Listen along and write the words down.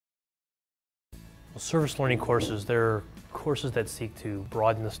Well, service learning courses, they're courses that seek to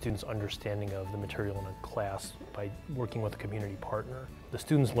broaden the students' understanding of the material in a class by working with a community partner. The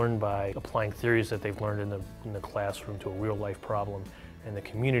students learn by applying theories that they've learned in the classroom to a real-life problem, and the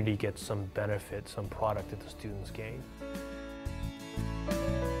community gets some benefit, some product that the students gain.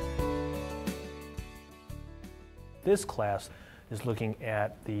 This class is looking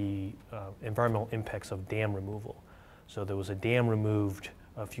at the environmental impacts of dam removal. So there was a dam removed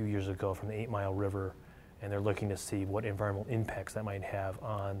a few years ago from the 8 Mile River, and they're looking to see what environmental impacts that might have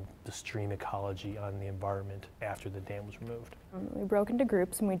on the stream ecology, on the environment after the dam was removed. We broke into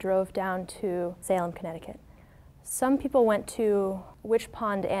groups and we drove down to Salem, Connecticut. Some people went to Witch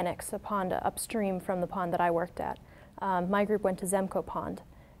Pond Annex, a pond upstream from the pond that I worked at. My group went to Zemco Pond.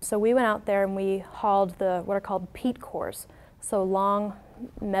 So we went out there and we hauled what are called peat cores. So long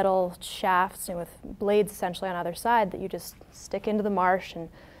metal shafts with blades essentially on either side that you just stick into the marsh and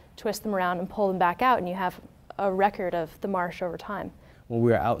twist them around and pull them back out, and you have a record of the marsh over time. When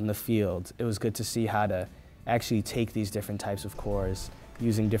we were out in the field, it was good to see how to actually take these different types of cores,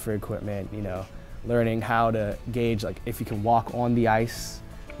 using different equipment, learning how to gauge, like, if you can walk on the ice,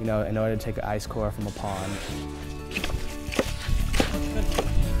 in order to take an ice core from a pond.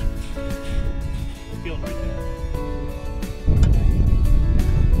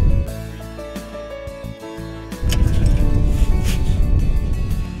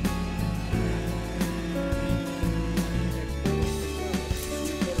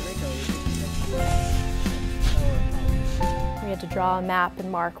 We had to draw a map and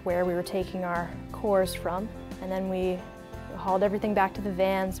mark where we were taking our cores from, and then we hauled everything back to the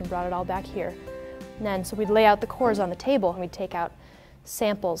vans and brought it all back here. And then, so we'd lay out the cores on the table and we'd take out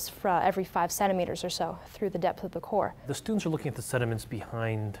samples for every 5 centimeters or so through the depth of the core. The students are looking at the sediments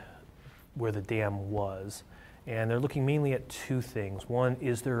behind where the dam was, and they're looking mainly at two things. One,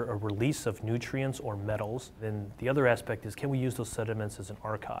 is there a release of nutrients or metals? Then the other aspect is, can we use those sediments as an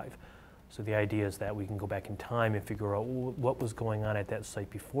archive? So the idea is that we can go back in time and figure out what was going on at that site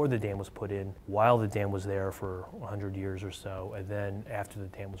before the dam was put in, while the dam was there for 100 years or so, and then after the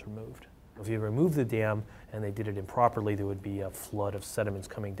dam was removed. If you remove the dam and they did it improperly, there would be a flood of sediments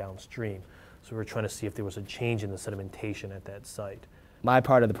coming downstream. So we're trying to see if there was a change in the sedimentation at that site. My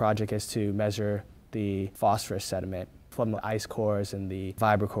part of the project is to measure the phosphorus sediment from the ice cores and the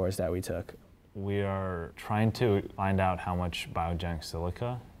vibra cores that we took. We are trying to find out how much biogenic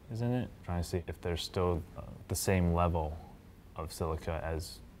silica is in it, trying to see if there's still the same level of silica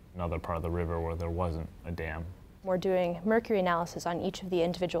as another part of the river where there wasn't a dam. We're doing mercury analysis on each of the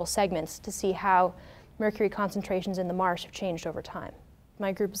individual segments to see how mercury concentrations in the marsh have changed over time.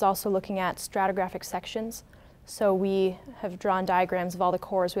 My group is also looking at stratigraphic sections. So we have drawn diagrams of all the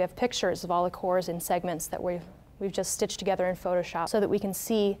cores. We have pictures of all the cores in segments that we've just stitched together in Photoshop so that we can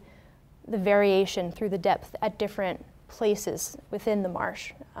see the variation through the depth at different places within the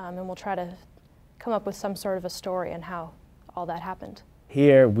marsh. And we'll try to come up with some sort of a story on how all that happened.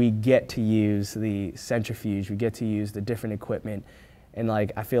 Here we get to use the centrifuge, we get to use the different equipment, and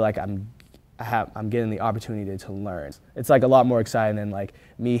I feel like I'm getting the opportunity to learn. It's a lot more exciting than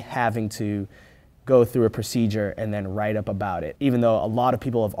me having to go through a procedure and then write up about it, even though a lot of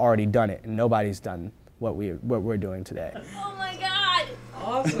people have already done it and nobody's done what we're doing today. Oh my God!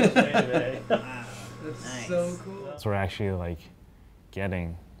 Awesome. Wow. That's nice. So cool. So we're actually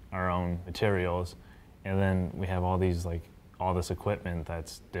getting our own materials, and then we have all these all this equipment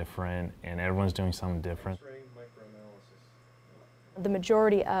that's different, and everyone's doing something different. The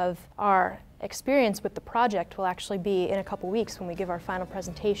majority of our experience with the project will actually be in a couple weeks when we give our final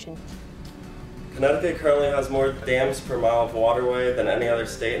presentation. Connecticut currently has more dams per mile of waterway than any other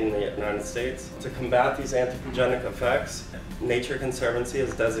state in the United States. To combat these anthropogenic effects, Nature Conservancy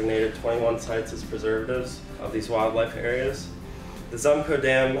has designated 21 sites as preservatives of these wildlife areas. The Zemco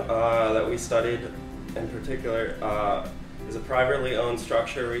Dam that we studied in particular is a privately owned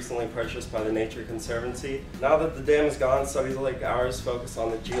structure recently purchased by the Nature Conservancy. Now that the dam is gone, studies like ours focus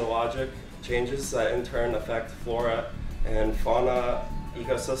on the geologic changes that in turn affect flora and fauna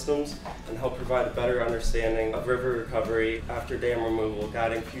ecosystems and help provide a better understanding of river recovery after dam removal,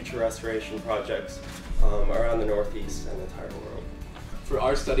 guiding future restoration projects around the Northeast and the entire world. For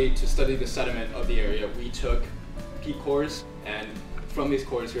our study, to study the sediment of the area, we took peat cores, and from these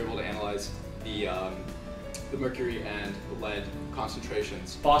cores we were able to analyze the mercury and lead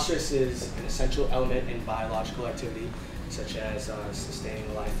concentrations. Phosphorus is an essential element in biological activity, such as sustaining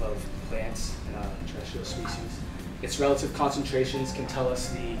the life of plants and terrestrial species. Its relative concentrations can tell us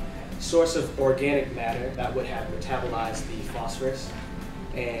the source of organic matter that would have metabolized the phosphorus,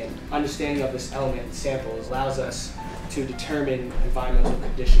 and understanding of this element in samples allows us to determine environmental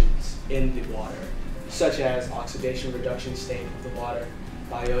conditions in the water, such as oxidation reduction state of the water,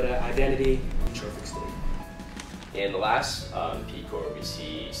 biota identity, and trophic state. In the last Peak Core, we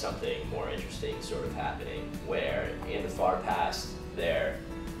see something more interesting sort of happening, where in the far past there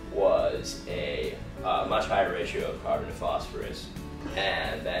was a much higher ratio of carbon to phosphorus,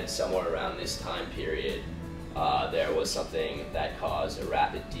 and then somewhere around this time period there was something that caused a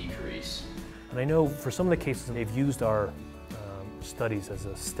rapid decrease. And I know for some of the cases they've used our studies as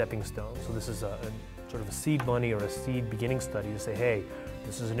a stepping stone. So this is a sort of a seed money or a seed beginning study to say, hey,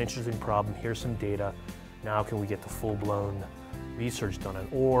 this is an interesting problem, here's some data, now can we get the full-blown research done on it?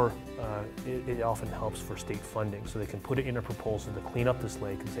 Or it often helps for state funding, so they can put it in a proposal to clean up this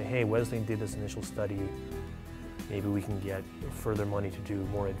lake and say, hey, Wesleyan did this initial study, maybe we can get further money to do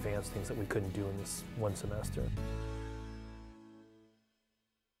more advanced things that we couldn't do in this one semester.